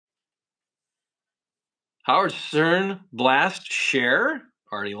Howard Stern blast Cher.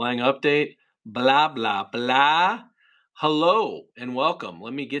 Artie Lange update. Blah, blah, blah. Hello and welcome.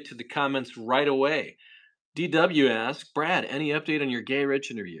 Let me get to the comments right away. DW asks, Brad, any update on your Gay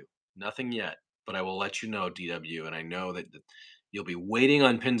Rich interview? Nothing yet, but I will let you know, DW, and I know that you'll be waiting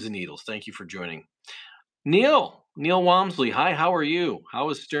on pins and needles. Thank you for joining. Neil Walmsley, hi, how are you?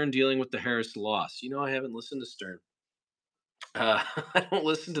 How is Stern dealing with the Harris loss? You know, I haven't listened to Stern. I don't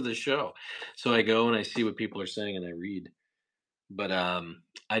listen to the show, so I go and I see what people are saying and I read. But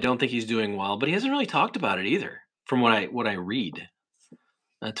I don't think he's doing well. But he hasn't really talked about it either, from what I read.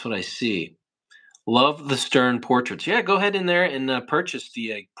 That's what I see. Love the Stern portraits. Yeah, go ahead in there and purchase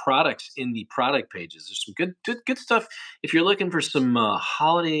the products in the product pages. There's some good stuff if you're looking for some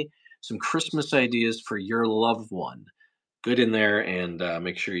holiday, some Christmas ideas for your loved one. Good in there, and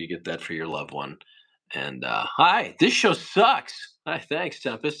make sure you get that for your loved one. And hi, this show sucks. Hi, thanks,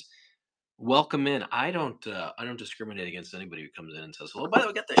 Tempest. Welcome in. I don't discriminate against anybody who comes in and says hello. By the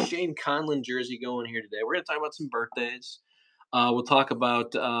way, we got the Shane Conlon jersey going here today. We're going to talk about some birthdays. We'll talk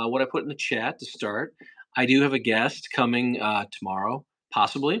about what I put in the chat to start. I do have a guest coming tomorrow,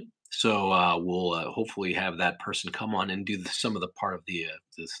 possibly. So we'll hopefully have that person come on and do some of the part of the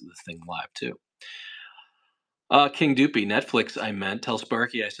thing live too. King Doopy, Netflix, I meant. Tell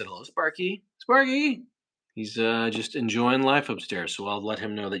Sparky I said hello. Sparky. He's just enjoying life upstairs, so I'll let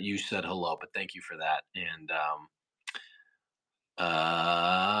him know that you said hello, but thank you for that.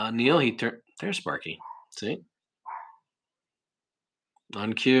 And Neil, there's Sparky. See?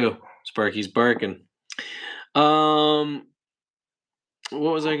 On cue. Sparky's barking. What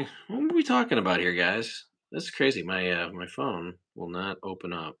were we talking about here, guys? That's crazy. My phone will not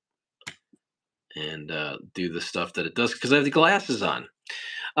open up and do the stuff that it does because I have the glasses on.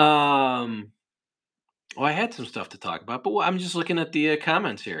 Well, I had some stuff to talk about, but I'm just looking at the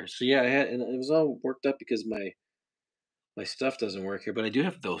comments here. So yeah, and it was all worked up because my stuff doesn't work here, but I do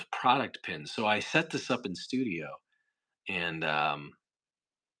have those product pins. So I set this up in studio, and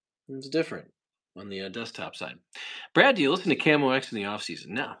it's different on the desktop side. Brad, do you listen to Camo X in the off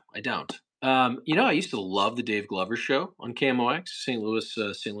season? No, I don't. I used to love the Dave Glover show on Camo X, St. Louis,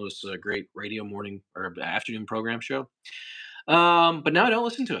 great radio morning or afternoon program show. But now I don't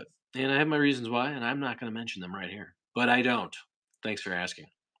listen to it. And I have my reasons why, and I'm not going to mention them right here. But I don't. Thanks for asking.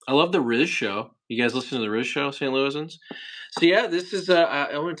 I love the Riz show. You guys listen to the Riz show, St. Louisans? So yeah, this is.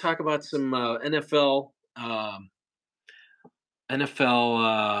 I want to talk about some NFL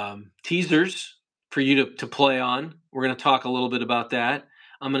teasers for you to play on. We're going to talk a little bit about that.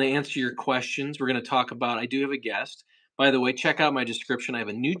 I'm going to answer your questions. We're going to talk about. I do have a guest. By the way, check out my description. I have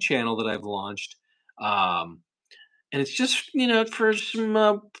a new channel that I've launched, and it's just for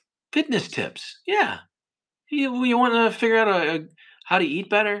some. Fitness tips. Yeah. You want to figure out how to eat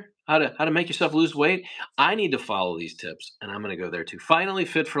better, how to make yourself lose weight. I need to follow these tips, and I'm going to go there too. Finally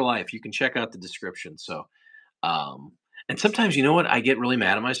Fit for Life. You can check out the description. So, and sometimes, you know what? I get really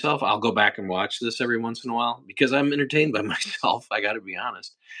mad at myself. I'll go back and watch this every once in a while because I'm entertained by myself. I got to be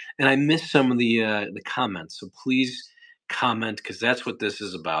honest. And I miss some of the comments. So please comment because that's what this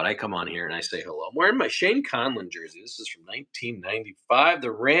is about. I come on here and I say hello. I'm wearing my Shane Conlon jersey. This is from 1995.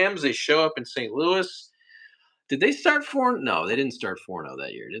 The Rams, they show up in St. Louis. Did they start 4? No, they didn't start 4-0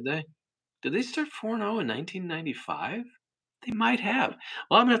 that year, did they? Did they start 4-0 in 1995? They might have.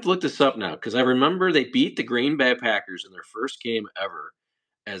 Well, I'm going to have to look this up now because I remember they beat the Green Bay Packers in their first game ever.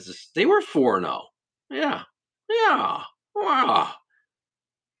 They were 4-0. Yeah. Wow.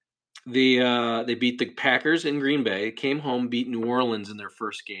 They beat the Packers in Green Bay, came home, beat New Orleans in their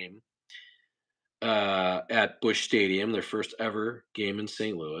first game at Busch Stadium, their first ever game in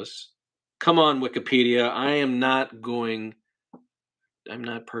St. Louis. Come on, Wikipedia. I'm not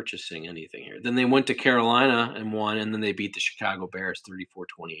purchasing anything here. Then they went to Carolina and won, and then they beat the Chicago Bears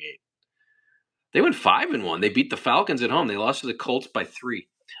 34-28. They went 5-1. They beat the Falcons at home. They lost to the Colts by 3.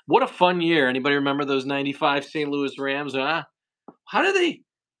 What a fun year. Anybody remember those 95 St. Louis Rams?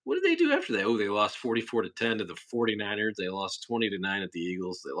 What did they do after that? Oh, they lost 44-10 to the 49ers. They lost 20-9 at the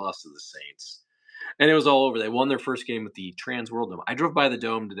Eagles. They lost to the Saints. And it was all over. They won their first game at the Trans World Dome. I drove by the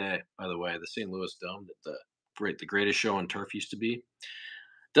Dome today, by the way, the St. Louis Dome that the greatest show on turf used to be.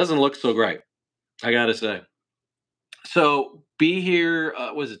 Doesn't look so great, I got to say. So be here,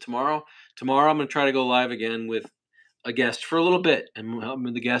 was it tomorrow? Tomorrow I'm going to try to go live again with a guest for a little bit. And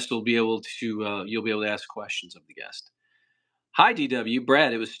the guest will be able to, you'll be able to ask questions of the guest. Hi, DW.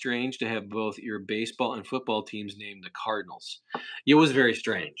 Brad, it was strange to have both your baseball and football teams named the Cardinals. It was very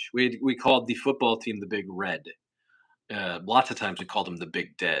strange. We called the football team the Big Red. Lots of times we called them the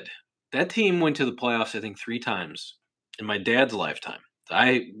Big Dead. That team went to the playoffs, I think, 3 times in my dad's lifetime.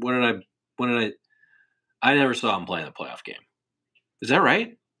 I never saw them play in a playoff game. Is that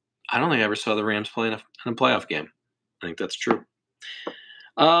right? I don't think I ever saw the Rams play in a playoff game. I think that's true.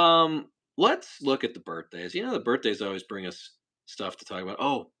 Let's look at the birthdays. The birthdays always bring us stuff to talk about.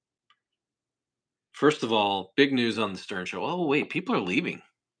 Oh, first of all, big news on the Stern Show. Oh, wait, people are leaving.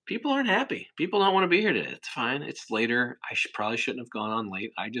 People aren't happy. People don't want to be here today. It's fine. It's later. I probably shouldn't have gone on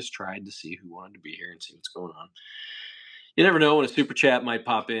late. I just tried to see who wanted to be here and see what's going on. You never know when a super chat might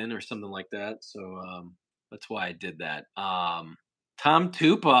pop in or something like that. So that's why I did that. Tom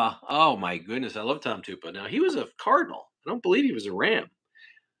Tupa. Oh, my goodness. I love Tom Tupa. Now, he was a Cardinal. I don't believe he was a Ram.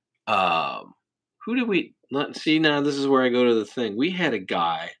 Who did we not see? Now, this is where I go to the thing. We had a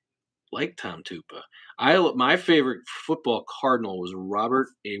guy like Tom Tupa. My favorite football Cardinal was Robert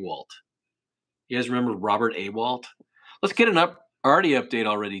Awalt. You guys remember Robert Awalt? Let's get an Artie update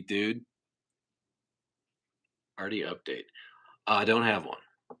already, dude. Artie update. I don't have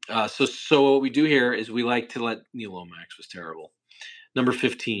one. So what we do here is we like to let Neil Lomax was terrible. Number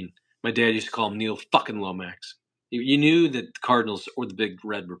 15. My dad used to call him Neil fucking Lomax. You knew that the Cardinals or the Big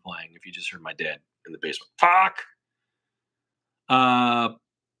Red were playing if you just heard my dad in the basement. Fuck!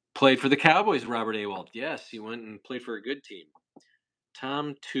 Played for the Cowboys, Robert Awalt. Yes, he went and played for a good team.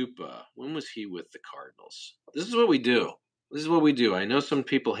 Tom Tupa. When was he with the Cardinals? This is what we do. I know some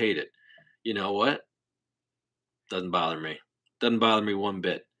people hate it. You know what? Doesn't bother me. Doesn't bother me one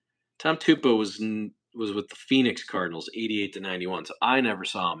bit. Tom Tupa was with the Phoenix Cardinals, 88 to 91. So I never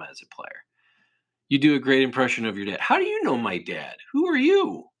saw him as a player. You do a great impression of your dad. How do you know my dad? Who are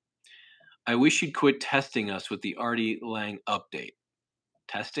you? I wish you'd quit testing us with the Artie Lange update.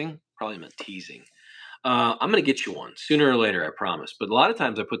 Testing? Probably meant teasing. I'm going to get you one sooner or later, I promise. But a lot of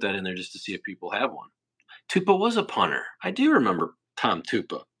times I put that in there just to see if people have one. Tupa was a punter. I do remember Tom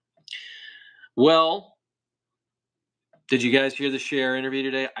Tupa. Well, did you guys hear the Cher interview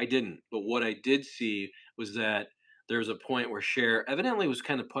today? I didn't. But what I did see was that there was a point where Cher evidently was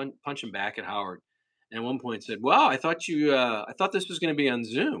kind of punching back at Howard. And at one point said, "Wow, I thought this was going to be on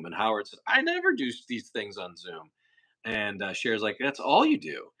Zoom." And Howard said, "I never do these things on Zoom." And Cher's like, "That's all you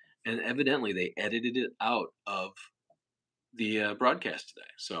do." And evidently they edited it out of the broadcast today.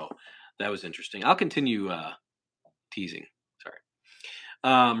 So that was interesting. I'll continue teasing. Sorry.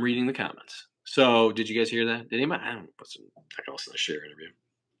 Reading the comments. So did you guys hear that? Did anybody? I don't know. I can listen to the Cher interview.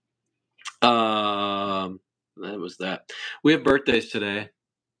 That was that. We have birthdays today.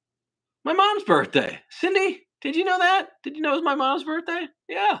 My mom's birthday. Cindy, did you know that? Did you know it was my mom's birthday?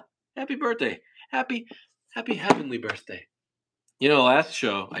 Yeah. Happy birthday. Happy heavenly birthday. Last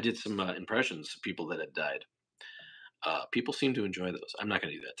show I did some impressions of people that had died. People seem to enjoy those. I'm not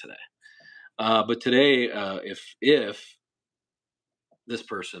going to do that today. But today, if this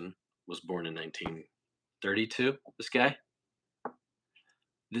person was born in 1932, this guy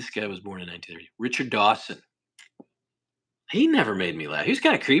was born in 1930. Richard Dawson. He never made me laugh. He was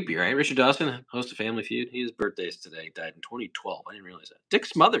kind of creepy, right? Richard Dawson, host of Family Feud. His birthday's today. He died in 2012. I didn't realize that. Dick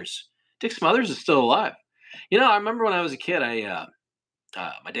Smothers. Dick Smothers is still alive. I remember when I was a kid,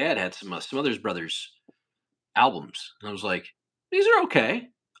 my dad had some Smothers Brothers albums. And I was like, these are okay.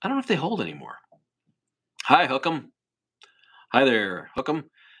 I don't know if they hold anymore. Hi, Hookem. Hi there, Hookem.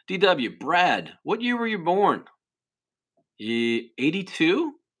 DW, Brad, what year were you born?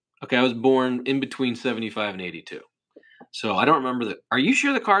 82? Okay, I was born in between 75 and 82. So I don't remember that. Are you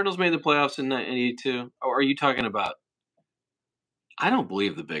sure the Cardinals made the playoffs in 82? Or are you talking about? I don't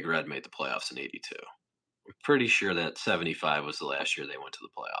believe the Big Red made the playoffs in 82. I'm pretty sure that 75 was the last year they went to the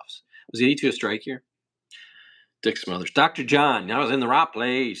playoffs. Was 82 a strike year? Dick Smothers. Dr. John, I was in the right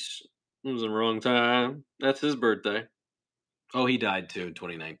place. It was in the wrong time. That's his birthday. Oh, he died too in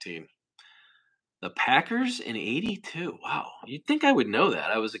 2019. The Packers in 82. Wow. You'd think I would know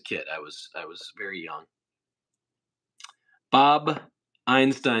that. I was a kid. I was very young. Bob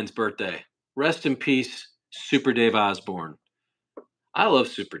Einstein's birthday. Rest in peace, Super Dave Osborne. I love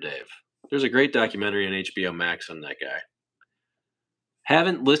Super Dave. There's a great documentary on HBO Max on that guy.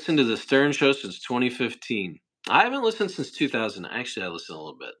 Haven't listened to the Stern Show since 2015. I haven't listened since 2000. Actually, I listened a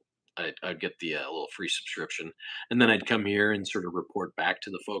little bit. I'd get the little free subscription, and then I'd come here and sort of report back to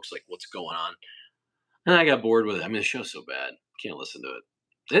the folks like what's going on. And I got bored with it. I mean, the show's so bad. Can't listen to it.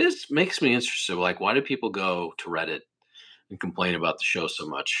 It just makes me interested. Like, why do people go to Reddit and complain about the show so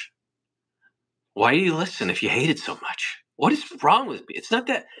much? Why do you listen if you hate it so much? What is wrong with me? It's not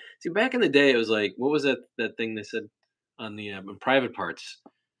that. See, back in the day, it was like, what was that thing they said on the Private Parts?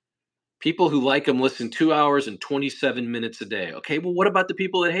 People who like him listen 2 hours and 27 minutes a day. Okay, well, what about the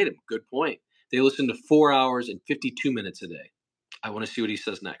people that hate him? Good point. They listen to 4 hours and 52 minutes a day. I want to see what he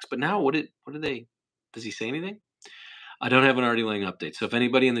says next. But now, what do they? Does he say anything? I don't have an Artie Lange update. So if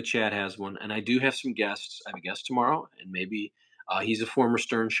anybody in the chat has one, and I do have some guests, I have a guest tomorrow, and maybe he's a former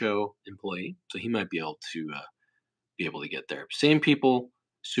Stern Show employee, so he might be able to get there. Same people,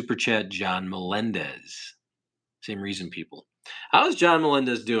 Super Chat John Melendez. Same reason, people. How is John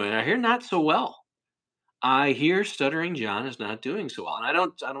Melendez doing? I hear not so well. I hear Stuttering John is not doing so well, and I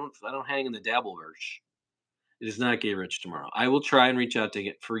don't hang in the Dabbleverse. It is not Gay Rich tomorrow. I will try and reach out to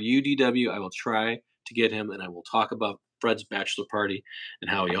get for you, DW. I will try to get him, and I will talk about Fred's bachelor party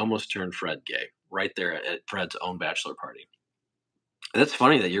and how he almost turned Fred gay right there at Fred's own bachelor party. That's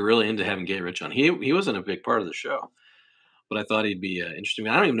funny that you're really into having Gay Rich on. He wasn't a big part of the show, but I thought he'd be interesting.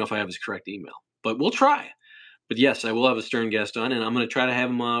 I don't even know if I have his correct email, but we'll try. But yes, I will have a Stern guest on, and I'm going to try to have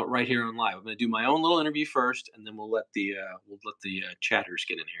him right here on live. I'm going to do my own little interview first, and then we'll let the chatters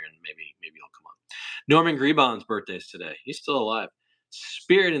get in here, and maybe he'll come on. Norman Greenbaum's birthday is today. He's still alive.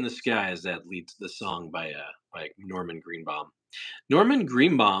 "Spirit in the Sky" is that leads the song by Norman Greenbaum. Norman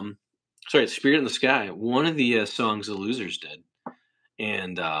Greenbaum, sorry, "Spirit in the Sky." One of the songs the Losers did,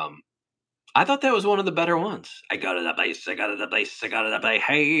 and I thought that was one of the better ones. I got it up ice. I got it up ice. I got it up ice.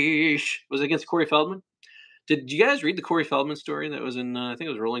 Hey, was it against Corey Feldman? Did you guys read the Corey Feldman story that was in, I think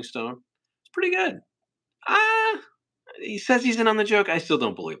it was Rolling Stone? It's pretty good. He says he's in on the joke. I still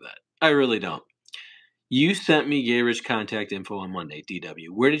don't believe that. I really don't. You sent me Gay Rich contact info on Monday, DW.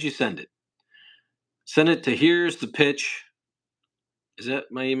 Where did you send it? Send it to Here's the Pitch. Is that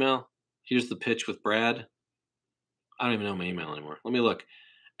my email? Here's the Pitch with Brad. I don't even know my email anymore. Let me look.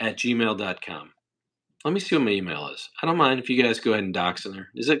 At gmail.com. Let me see what my email is. I don't mind if you guys go ahead and dox in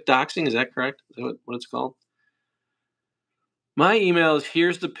there. Is it doxing? Is that correct? Is that what it's called? My email is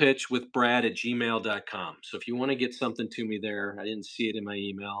here's the pitch with Brad at gmail.com. So if you want to get something to me there, I didn't see it in my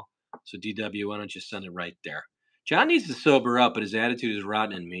email. So DW, why don't you send it right there? John needs to sober up, but his attitude is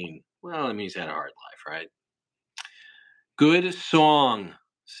rotten and mean. Well, I mean, he's had a hard life, right? Good song,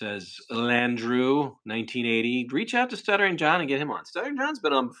 says Landrew, 1980. Reach out to Stuttering John and get him on. Stuttering John's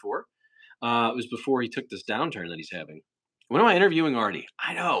been on before. It was before he took this downturn that he's having. When am I interviewing Artie?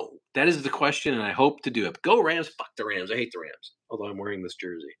 I know. That is the question, and I hope to do it. Go Rams. Fuck the Rams. I hate the Rams. Although I'm wearing this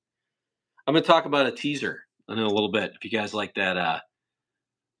jersey. I'm going to talk about a teaser in a little bit. If you guys like that,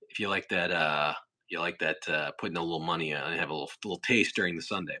 putting a little money on and have a little taste during the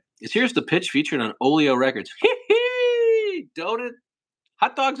Sunday. Here's the pitch featured on Oleo Records. Donut,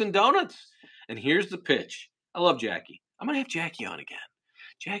 hot dogs and donuts. And here's the pitch. I love Jackie. I'm going to have Jackie on again.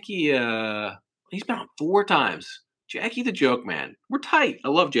 Jackie, he's been on 4 times. Jackie the Joke Man. We're tight. I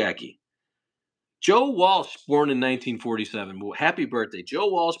love Jackie. Joe Walsh, born in 1947. Well, happy birthday. Joe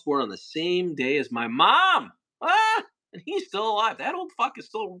Walsh, born on the same day as my mom. And he's still alive. That old fuck is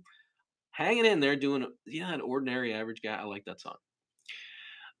still hanging in there doing, an ordinary average guy. I like that song.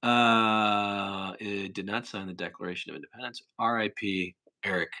 It did not sign the Declaration of Independence. R.I.P.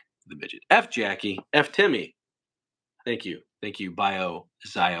 Eric the Midget. F Jackie. F Timmy. Thank you. Thank you, Bio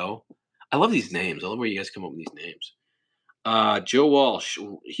Zio. I love these names. I love where you guys come up with these names. Joe Walsh.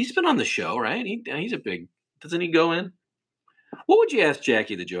 He's been on the show, right? He's a big... Doesn't he go in? What would you ask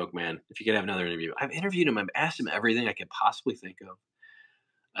Jackie the Joke Man if you could have another interview? I've interviewed him. I've asked him everything I could possibly think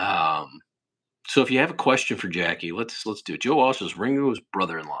of. So if you have a question for Jackie, let's do it. Joe Walsh is Ringo's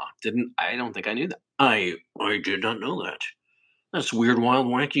brother-in-law. I don't think I knew that. I did not know that. That's weird, wild,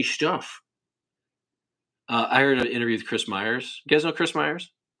 wacky stuff. I heard an interview with Chris Myers. You guys know Chris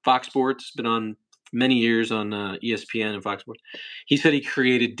Myers? Fox Sports, been on many years on ESPN and Fox Sports. He said he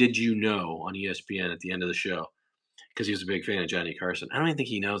created Did You Know on ESPN at the end of the show because he was a big fan of Johnny Carson. I don't even think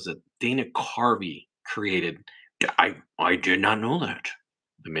he knows that Dana Carvey created I did not know that.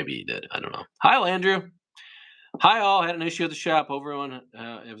 Maybe he did. I don't know. Hi, Andrew. Hi, all. Had an issue at the shop. Everyone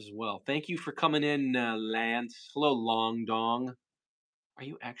as well. Thank you for coming in, Lance. Hello, Long Dong. Are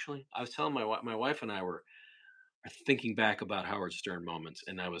you actually? I was telling my wife and I are thinking back about Howard Stern moments,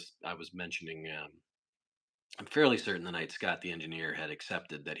 and I was mentioning I'm fairly certain the night Scott the engineer had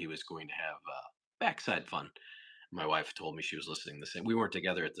accepted that he was going to have backside fun. My wife told me she was listening the same. We weren't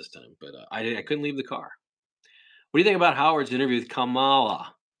together at this time, but I couldn't leave the car. What do you think about Howard's interview with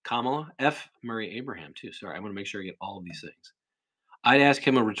Kamala F. Murray Abraham too? Sorry, I'm going to make sure I get all of these things. I'd ask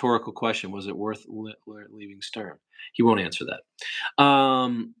him a rhetorical question: was it worth leaving Stern? He won't answer that.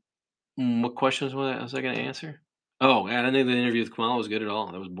 What questions was I going to answer? Oh, I don't think the interview with Kamala was good at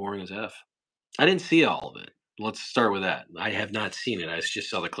all. That was boring as F. I didn't see all of it. Let's start with that. I have not seen it. I just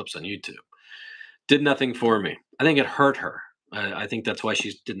saw the clips on YouTube. Did nothing for me. I think it hurt her. I think that's why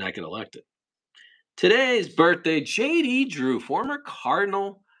she did not get elected. Today's birthday, J.D. Drew, former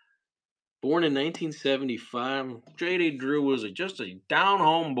Cardinal, born in 1975. J.D. Drew was just a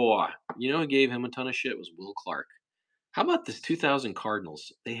down-home boy. You know who gave him a ton of shit was Will Clark. How about this 2000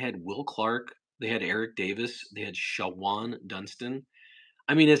 Cardinals? They had Will Clark, they had Eric Davis, they had Shawan Dunston.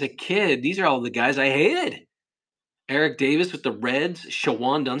 I mean, as a kid, these are all the guys I hated. Eric Davis with the Reds,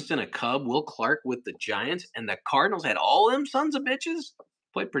 Shawan Dunston, a Cub, Will Clark with the Giants, and the Cardinals had all them sons of bitches.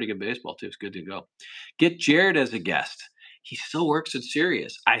 Played pretty good baseball, too. It's good to go. Get Jared as a guest. He still works at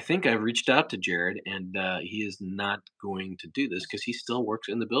Sirius. I think I've reached out to Jared, and he is not going to do this because he still works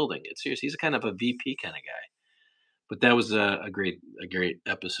in the building at Sirius. He's a kind of a VP kind of guy. But that was a great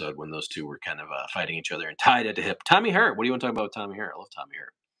episode when those two were kind of fighting each other and tied at the hip. Tommy Hurt. What do you want to talk about with Tommy Hurt? I love Tommy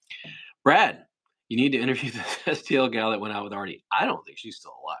Hurt. Brad, you need to interview the STL gal that went out with Artie. I don't think she's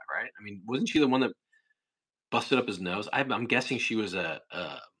still alive, right? I mean, wasn't she the one that busted up his nose? I'm guessing she was a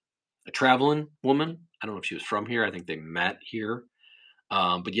traveling woman. I don't know if she was from here. I think they met here.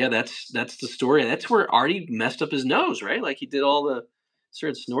 But yeah, that's the story. That's where Artie messed up his nose, right? Like he did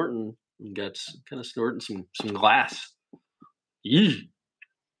started snorting and got kind of snorting some glass. Yee.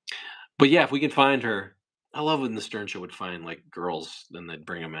 But yeah, if we can find her, I love when the Stern Show would find like girls, then they'd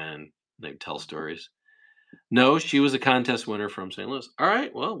bring them in, and they'd tell stories. No, she was a contest winner from St. Louis. All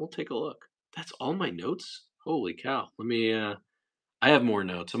right, well, we'll take a look. That's all my notes. Holy cow! Let me. I have more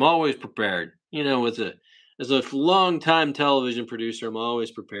notes. I'm always prepared. You know, as a long-time television producer, I'm always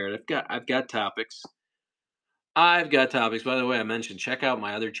prepared. I've got topics. By the way, I mentioned check out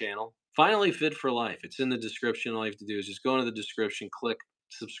my other channel, Finally Fit for Life. It's in the description. All you have to do is just go into the description, click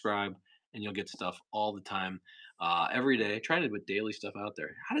subscribe, and you'll get stuff all the time, every day. Trying to put daily stuff out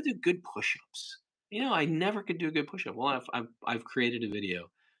there. How to do good push-ups. You know, I never could do a good push-up. Well, I've created a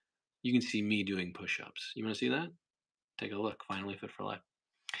video. You can see me doing push-ups. You want to see that? Take a look. Finally Fit for Life.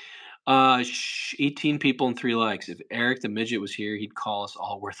 18 people and 3 likes. If Eric the midget was here, he'd call us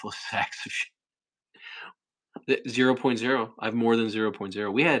all worthless sacks of shit. 0.0. I have more than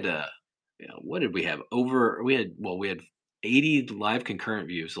 0.0. We had what did we have? We had 80 live concurrent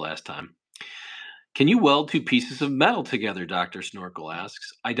views last time. Can you weld 2 pieces of metal together? Dr. Snorkel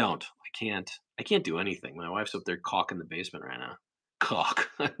asks. I don't. I can't do anything. My wife's up there caulking the basement right now. Caulk.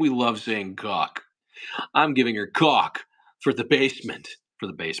 We love saying caulk. I'm giving her caulk for the basement. For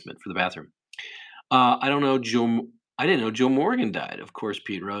the bathroom. I don't know, I didn't know Joe Morgan died. Of course,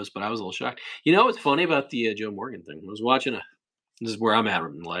 Pete Rose, but I was a little shocked. You know what's funny about the Joe Morgan thing? I was watching this is where I'm at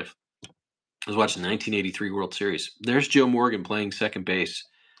in life. I was watching the 1983 World Series. There's Joe Morgan playing second base.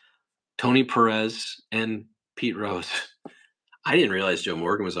 Tony Perez and Pete Rose. I didn't realize Joe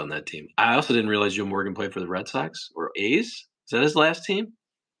Morgan was on that team. I also didn't realize Joe Morgan played for the Red Sox or A's. Is that his last team?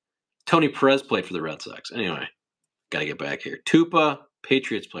 Tony Perez played for the Red Sox. Anyway, got to get back here. Tupa,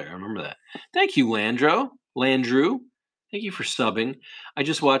 Patriots player. I remember that. Thank you, Landrew. Thank you for subbing. I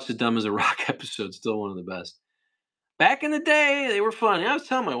just watched the Dumb as a Rock episode. Still one of the best. Back in the day, they were fun. I was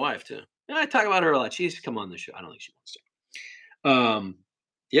telling my wife, too. And I talk about her a lot. She used to come on the show. I don't think she wants to.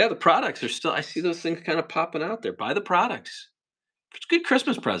 Yeah, the products are still, I see those things kind of popping out there. Buy the products. It's good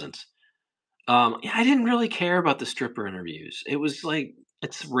Christmas presents. Yeah, I didn't really care about the stripper interviews. It was like,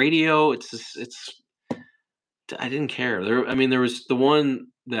 it's radio. I didn't care. There was the one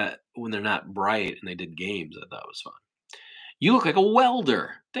that when they're not bright and they did games, I thought was fun. You look like a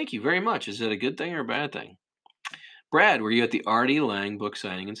welder. Thank you very much. Is that a good thing or a bad thing? Brad, were you at the Artie Lange book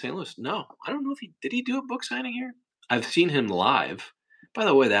signing in St. Louis? No, I don't know if did he do a book signing here? I've seen him live. By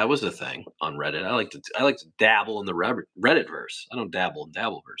the way, that was a thing on Reddit. I like to dabble in the Reddit verse. I don't dabble in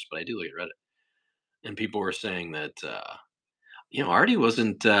Dabbleverse, but I do like Reddit. And people were saying that Artie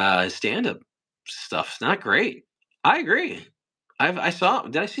wasn't his stand-up stuff's not great. I agree. I saw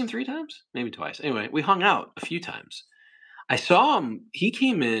him. Did I see him 3 times? Maybe twice. Anyway, we hung out a few times. I saw him. He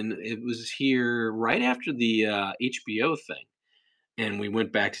came in. It was here right after the HBO thing, and we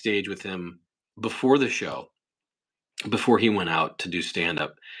went backstage with him before the show, before he went out to do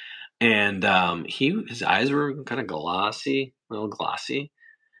stand-up. And his eyes were kind of glossy, a little glossy.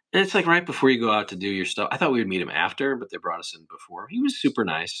 And it's like right before you go out to do your stuff. I thought we would meet him after, but they brought us in before. He was super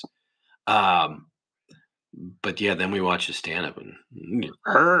nice. But yeah, then we watched his stand-up, and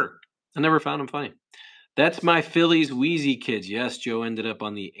I never found him funny. That's my Phillies Wheezy kids. Yes, Joe ended up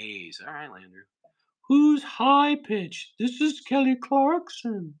on the A's. All right, Lander. Who's high pitch? This is Kelly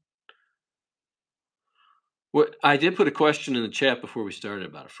Clarkson. What I did put a question in the chat before we started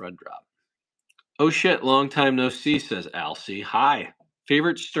about a Fred drop. Oh shit, long time no see, says Alcy. Hi.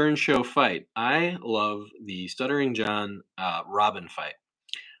 Favorite Stern Show fight? I love the Stuttering John Robin fight.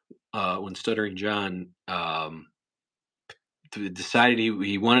 When Stuttering John decided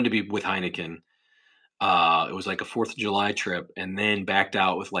he wanted to be with Heineken. It was like a 4th of July trip, and then backed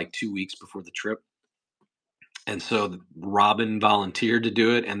out with like 2 weeks before the trip. And so Robin volunteered to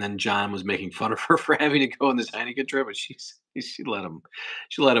do it, and then John was making fun of her for having to go on this Heineken trip, but she let him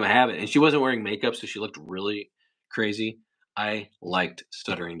have it, and she wasn't wearing makeup, so she looked really crazy. I liked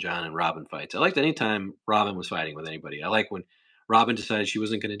Stuttering John and Robin fights. I liked any time Robin was fighting with anybody. I like when Robin decided she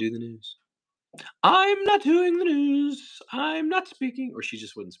wasn't going to do the news. I'm not doing the news. I'm not speaking, or she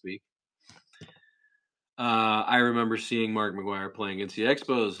just wouldn't speak. I remember seeing Mark McGwire playing against the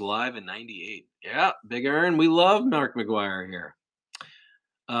Expos live in '98. Yeah, Big Earn. We love Mark McGwire here.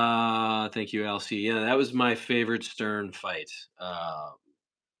 Thank you, LC. Yeah, that was my favorite Stern fight.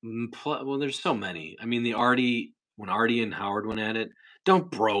 Well, there's so many. I mean, when Artie and Howard went at it. Don't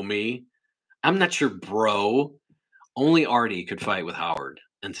bro me. I'm not your bro. Only Artie could fight with Howard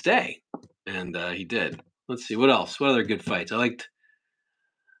and stay, and he did. Let's see what else. What other good fights? I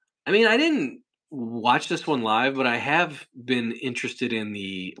didn't watch this one live, but I have been interested in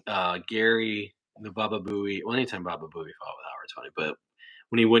the Gary, the Baba Booey. Well, anytime Baba Booey fought with Howard's funny, but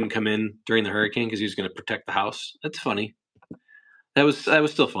when he wouldn't come in during the hurricane because he was going to protect the house, that's funny. That was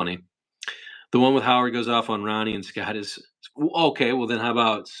still funny. The one with Howard goes off on Ronnie and Scott is okay. Well, then how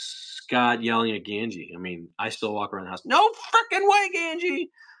about Scott yelling at Ganji? I mean, I still walk around the house. No freaking way, Ganji!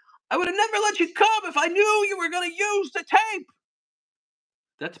 I would have never let you come if I knew you were going to use the tape.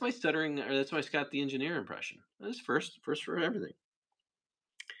 That's my stuttering, or that's my Scott the Engineer impression. That's first for everything.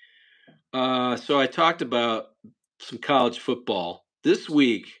 So I talked about some college football this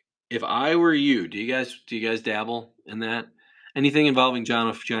week. If I were you, do you guys dabble in that? Anything involving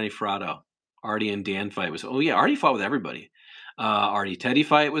Johnny Fratto? Artie and Dan fight was. Oh yeah, Artie fought with everybody. Artie Teddy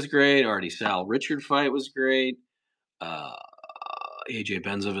fight was great. Artie Sal Richard fight was great. AJ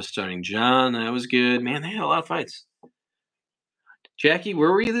Benzovis starting John, that was good. Man, they had a lot of fights. Jackie,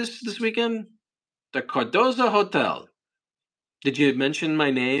 where were you this weekend? The Cardozo Hotel. Did you mention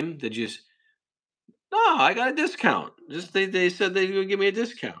my name? Did you? No, I got a discount. Just they said they would give me a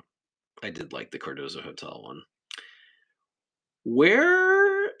discount. I did like the Cardozo Hotel one.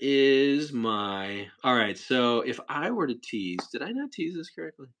 Where is my... All right, so if I were to tease... Did I not tease this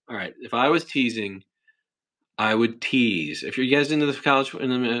correctly? All right, if I was teasing, I would tease. If you guys into the college in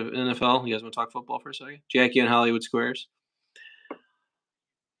the NFL, you guys want to talk football for a second? Jackie on Hollywood Squares.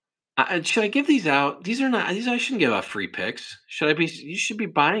 Should I give these out? These I shouldn't give out free picks. You should be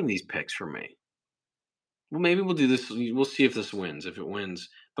buying these picks from me. Well, maybe we'll do this. We'll see if this wins. If it wins,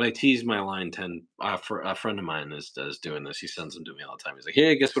 but I teased my line 10. For a friend of mine is doing this. He sends them to me all the time. He's like,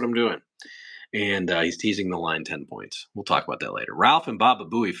 "Hey, guess what I'm doing?" And he's teasing the line 10 points. We'll talk about that later. Ralph and Baba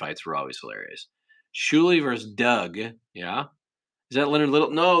Booey fights were always hilarious. Shuli versus Doug. Yeah, is that Leonard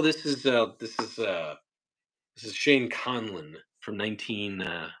Little? No, this is Shane Conlon from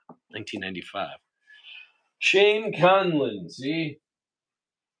 1995. Shane Conlon. See,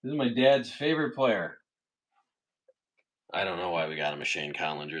 this is my dad's favorite player. I don't know why we got him a Shane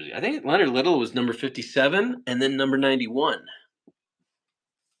Conlon jersey. I think Leonard Little was number 57 and then number 91.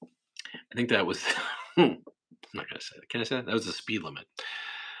 I think that was... I'm not going to say that. Can I say that? That was the speed limit.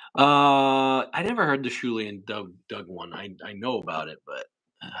 I never heard the Shuli and Doug one. I know about it, but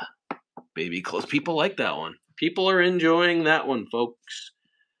baby close. People like that one. People are enjoying that one, folks.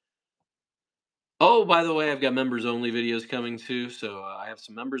 Oh, by the way, I've got members-only videos coming too, so I have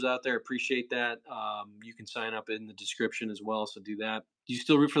some members out there. Appreciate that. You can sign up in the description as well, so do that. Do you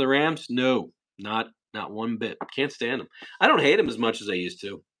still root for the Rams? No, not one bit. Can't stand them. I don't hate them as much as I used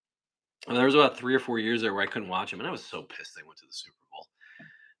to. There was about 3 or 4 years there where I couldn't watch them, and I was so pissed they went to the Super Bowl.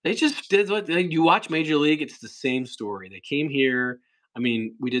 They just did what you watch Major League. It's the same story. They came here. I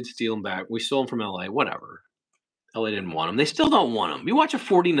mean, we did steal them back. We stole them from LA. Whatever. LA didn't want them. They still don't want them. You watch a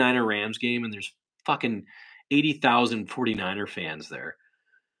 49er Rams game, and there's fucking 80,000 49er fans there.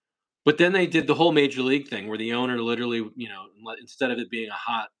 But then they did the whole Major League thing where the owner literally, instead of it being a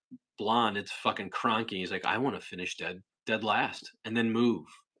hot blonde, it's fucking Kroenke. He's like, I want to finish dead last and then move.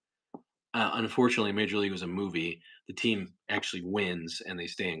 Unfortunately, Major League was a movie. The team actually wins and they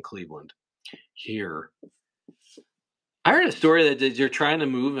stay in Cleveland. Here, I heard a story that they're trying to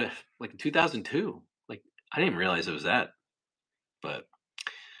move like in 2002. Like, I didn't even realize it was that. But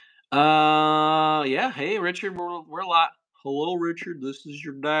yeah. Hey, Richard, we're a lot. Hello, Richard. This is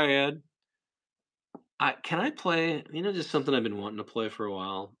your dad. Can I play? Just something I've been wanting to play for a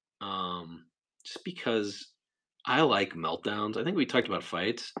while. Just because I like meltdowns. I think we talked about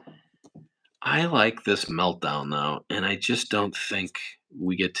fights. I like this meltdown though, and I just don't think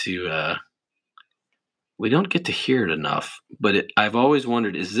we get to. We don't get to hear it enough. But I've always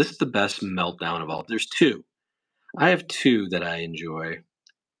wondered: is this the best meltdown of all? There's two. I have two that I enjoy.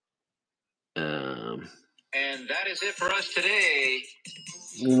 And that is it for us today.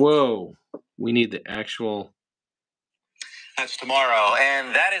 Whoa. We need the actual... That's tomorrow.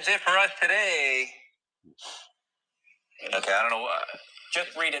 And that is it for us today. Okay, I don't know.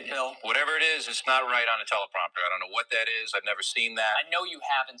 Just read it, Bill. Whatever it is, it's not right on a teleprompter. I don't know what that is. I've never seen that. I know you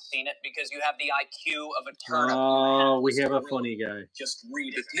haven't seen it because you have the IQ of a turnip. Oh, we have a funny guy. Just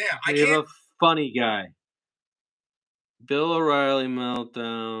read it. Yeah, we have a funny guy. Bill O'Reilly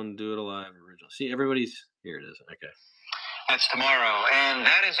meltdown. Do it alive original. See, everybody's here. It is. Okay. That's tomorrow, and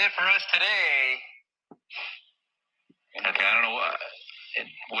that is it for us today. Okay, I don't know.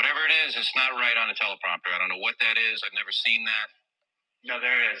 Whatever it is, it's not right on a teleprompter. I don't know what that is. I've never seen that. No,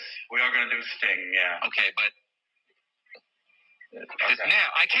 there is. We are going to do Sting, yeah. Okay, but now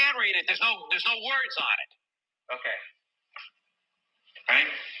I can't read it. There's no words on it. Okay. Right?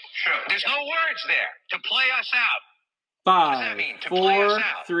 Sure. There's no words there to play us out. 5, what does that mean? To 4, play us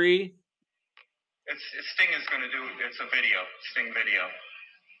out? 3. Sting is going to do. It's a video. Sting video.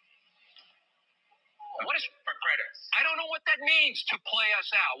 What is for credits? I don't know what that means. To play us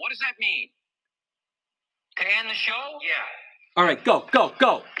out. What does that mean? To end the show? Yeah. All right, go. All right,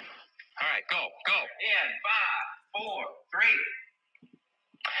 go. And 5, 4, 3.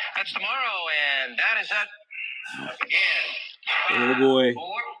 That's tomorrow, and that is it. Again. 5, oh boy. 4,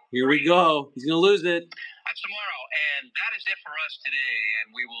 Here we go. He's gonna lose it. That's tomorrow, and that is it for us today.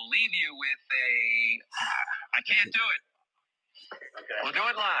 And we will leave you with a. I can't do it. Okay. We'll do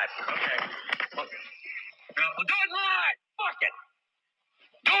it live. Okay. No, we'll do it live. Fuck it.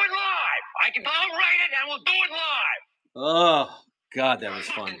 Do it live. I'll write it, and we'll do it live. Oh God, that was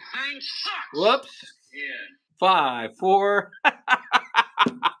fun. Thing sucks. Whoops. Yeah. 5, 4.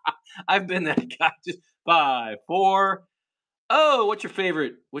 I've been that guy. Just 5, 4. Oh, what's your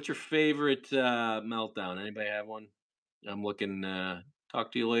favorite meltdown? Anybody have one? I'm looking.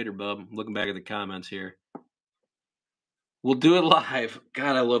 Talk to you later, bub. I'm looking back at the comments here. We'll do it live.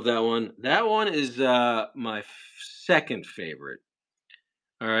 God, I love that one. That one is my second favorite.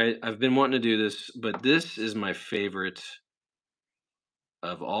 All right, I've been wanting to do this, but this is my favorite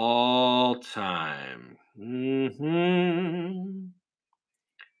of all time.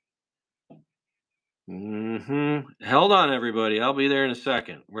 Hold on, everybody. I'll be there in a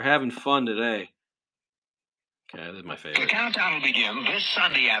second. We're having fun today. Okay, this is my favorite. The countdown will begin this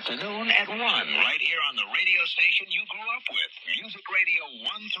Sunday afternoon at 1, right here on the radio station you grew up with. Music Radio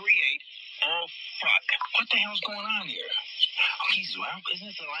 138. Oh, fuck. What the hell's going on here? Oh, Jesus, well, isn't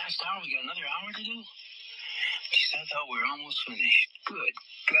it the last hour? We got another hour to do? Jeez, I thought we were almost finished. Good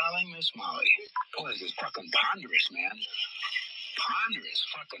golly, Miss Molly. Boy, this is fucking ponderous, man.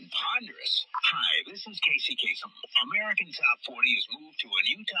 Fucking ponderous. Hi, this is Casey Kasem. American Top 40 has moved to a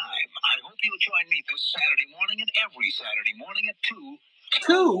new time. I hope you'll join me this Saturday morning and every Saturday morning at 2.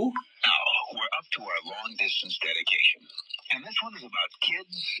 2? Now, we're up to our long-distance dedication. And this one is about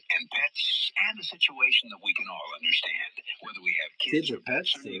kids and pets and a situation that we can all understand, whether we have kids or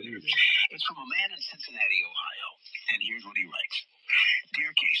pets or neither. It's from a man in Cincinnati, Ohio. And here's what he writes.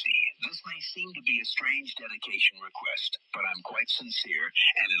 Dear Casey, this may seem to be a strange dedication request, but I'm quite sincere,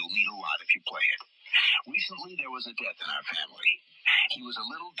 and it'll mean a lot if you play it. Recently, there was a death in our family. He was a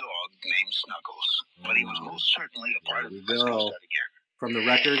little dog named Snuggles, but he was most certainly a part of the again. From the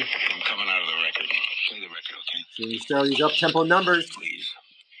record? I'm coming out of the record. Play the record, okay? So you start these up-tempo numbers. Please.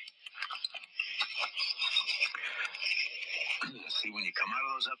 See, when you come out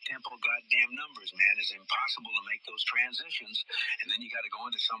of those up-tempo goddamn numbers, man, it's impossible to make those transitions, and then you got to go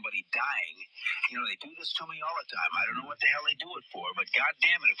into somebody dying. You know, they do this to me all the time. I don't know what the hell they do it for, but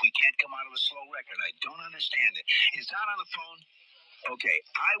goddamn it, if we can't come out of a slow record, I don't understand it. Is Don on the phone? Okay,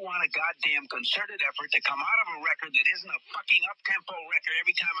 I want a goddamn concerted effort to come out of a record that isn't a fucking up-tempo record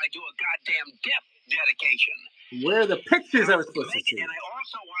every time I do a goddamn death dedication. Where are the pictures I was supposed to see? And I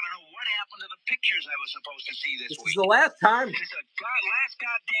also want to know what happened to the pictures I was supposed to see this week. This is the last time. This is the last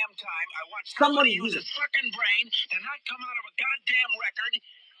goddamn time I want somebody use his fucking brain to not come out of a goddamn record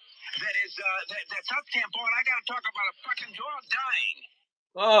that is that's up-tempo, and I got to talk about a fucking dog dying.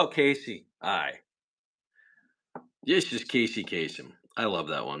 Oh, Casey. Aye. This is Casey Kasem. I love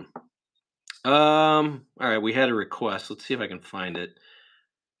that one. All right, we had a request. Let's see if I can find it.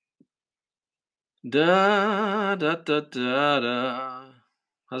 Da da da da da.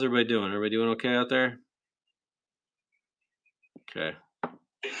 How's everybody doing? Everybody doing okay out there? Okay.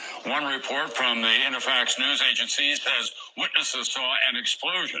 One report from the Interfax news agency says witnesses saw an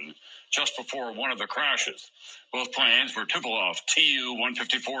explosion just before one of the crashes. Both planes were Tupolev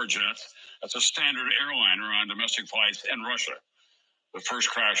Tu-154 jets. That's a standard airliner on domestic flights in Russia. The first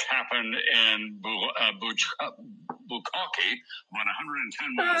crash happened in Bukaki, about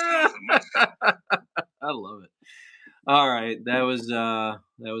 110 miles south of Moscow. I love it. All right, that was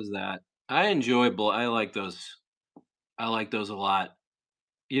that. I like those. I like those a lot.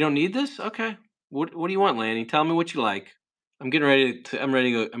 You don't need this? Okay. What do you want, Lanny? Tell me what you like. I'm getting ready to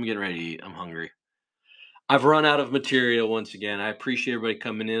go. I'm getting ready to eat. I'm hungry. I've run out of material once again. I appreciate everybody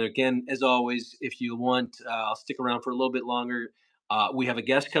coming in. Again, as always, if you want, I'll stick around for a little bit longer. We have a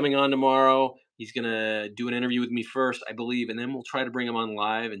guest coming on tomorrow. He's going to do an interview with me first, I believe, and then we'll try to bring him on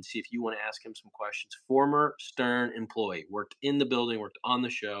live and see if you want to ask him some questions. Former Stern employee, worked in the building, worked on the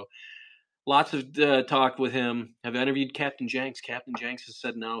show. Lots of talk with him. Have interviewed Captain Jenks. Captain Jenks has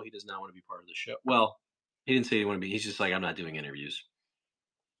said no, he does not want to be part of the show. Well, he didn't say he wanted to be. He's just like, I'm not doing interviews.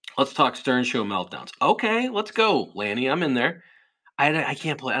 Let's talk Stern Show meltdowns. Okay, let's go, Lanny. I'm in there. I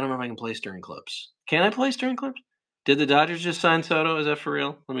can't play. I don't know if I can play Stern clips. Can I play Stern clips? Did the Dodgers just sign Soto? Is that for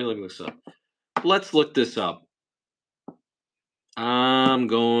real? Let me look this up. Let's look this up. I'm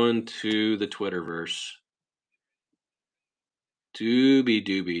going to the Twitterverse.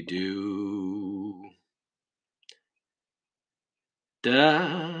 Doobie-doo.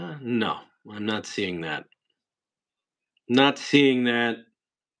 No, I'm not seeing that. Not seeing that.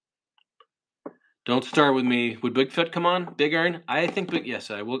 Don't start with me. Would Bigfoot come on? Big Earn? I think yes,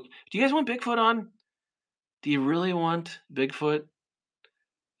 I will. Do you guys want Bigfoot on? Do you really want Bigfoot?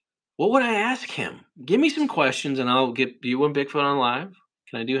 What would I ask him? Give me some questions and I'll get. Do you want Bigfoot on live?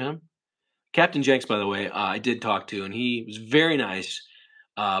 Can I do him? Captain Jenks, by the way, I did talk to, and he was very nice,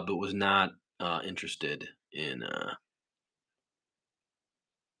 but was not interested in.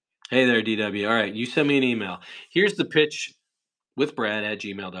 Hey there, DW. All right, you send me an email. Here's the pitch with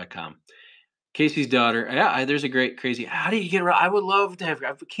Brad@gmail.com. Casey's daughter. Yeah, there's a great Crazy. How do you get her? I would love to have.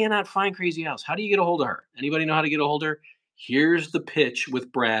 I cannot find Crazy House. How do you get a hold of her? Anybody know how to get a hold of her? Here's the pitch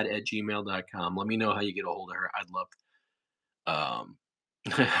with Brad@gmail.com. Let me know how you get a hold of her. I'd love.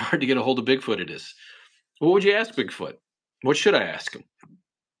 Hard to get a hold of Bigfoot. It is. What would you ask Bigfoot? What should I ask him?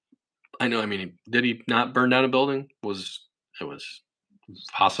 I know. I mean, did he not burn down a building? It was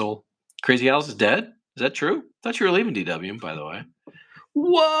possible. Crazy House is dead. Is that true? I thought you were leaving DW, by the way.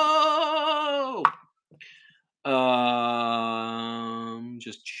 Whoa!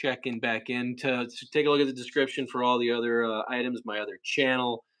 Just checking back in to take a look at the description for all the other items, my other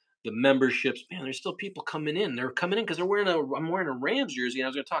channel, the memberships. Man, there's still people coming in. They're coming in because I'm wearing a Rams jersey and I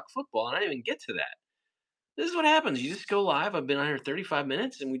was going to talk football and I didn't even get to that. This is what happens. You just go live. I've been on here 35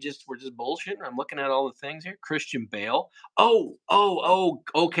 minutes and we're just bullshitting. I'm looking at all the things here. Christian Bale. Oh,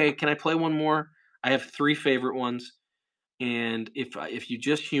 okay. Can I play one more? I have 3 favorite ones. And if you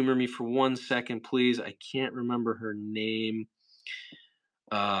just humor me for 1 second, please. I can't remember her name.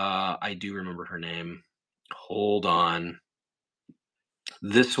 I do remember her name. Hold on.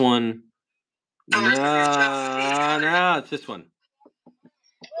 This one. No, it's this one.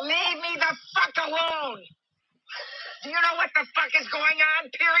 Leave me the fuck alone. Do you know what the fuck is going on?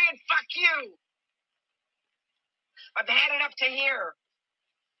 Period. Fuck you. I've had it up to here.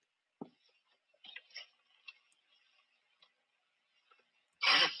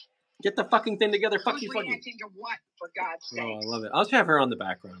 Get the fucking thing together. Fuck you. Reacting to what, for God's sake? Oh, I love it. I'll just have her on the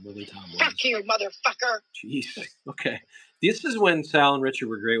background. Lily Tomlin. Fuck you, motherfucker. Jeez. Okay. This is when Sal and Richard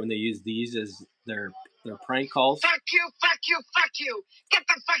were great when they used these as their prank calls. Fuck you, fuck you, fuck you. Get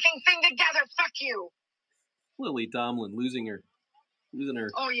the fucking thing together. Fuck you. Lily Tomlin losing her.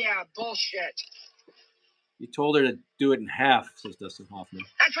 Oh, yeah, bullshit. You told her to do it in half, says Dustin Hoffman.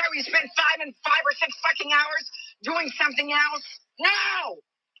 That's why we spent 5 or 6 fucking hours doing something else. No!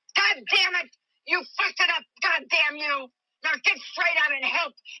 God damn it! You fucked it up. God damn you! Now get straight on and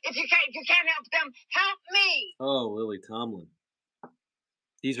help. If you can't help them, help me. Oh, Lily Tomlin.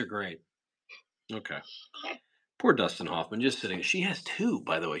 These are great. Okay. Poor Dustin Hoffman, just sitting. She has 2,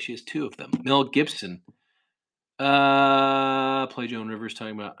 by the way. She has 2 of them. Mel Gibson. Play Joan Rivers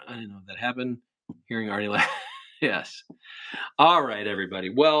talking about. I didn't know if that happened. Hearing Artie Lange. Yes. All right, everybody.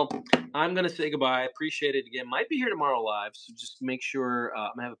 Well, I'm going to say goodbye. I appreciate it again. Might be here tomorrow live, so just make sure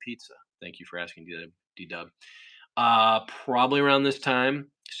I'm going to have a pizza. Thank you for asking, D-Dub. Probably around this time.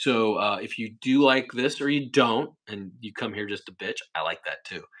 So if you do like this or you don't, and you come here just to bitch, I like that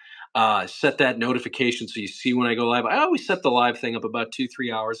too. Set that notification so you see when I go live. I always set the live thing up about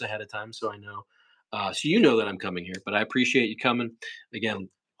 2-3 hours ahead of time so I know. So you know that I'm coming here. But I appreciate you coming. Again,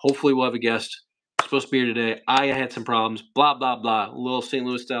 hopefully we'll have a guest. Supposed to be here today. I had some problems. Blah, blah, blah. A little St.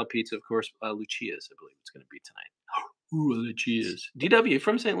 Louis style pizza, of course. Lucia's, I believe it's going to be tonight. Ooh, Lucia's. DW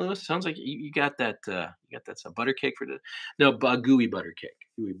from St. Louis. Sounds like you got that. You got that some butter cake for the gooey butter cake.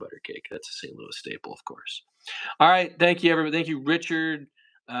 Gooey butter cake. That's a St. Louis staple, of course. All right. Thank you, everybody. Thank you, Richard,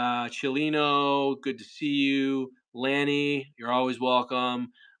 Chilino. Good to see you, Lanny. You're always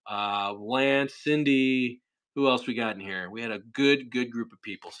welcome. Lance, Cindy. Who else we got in here? We had a good group of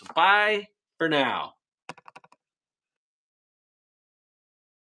people. So bye for now.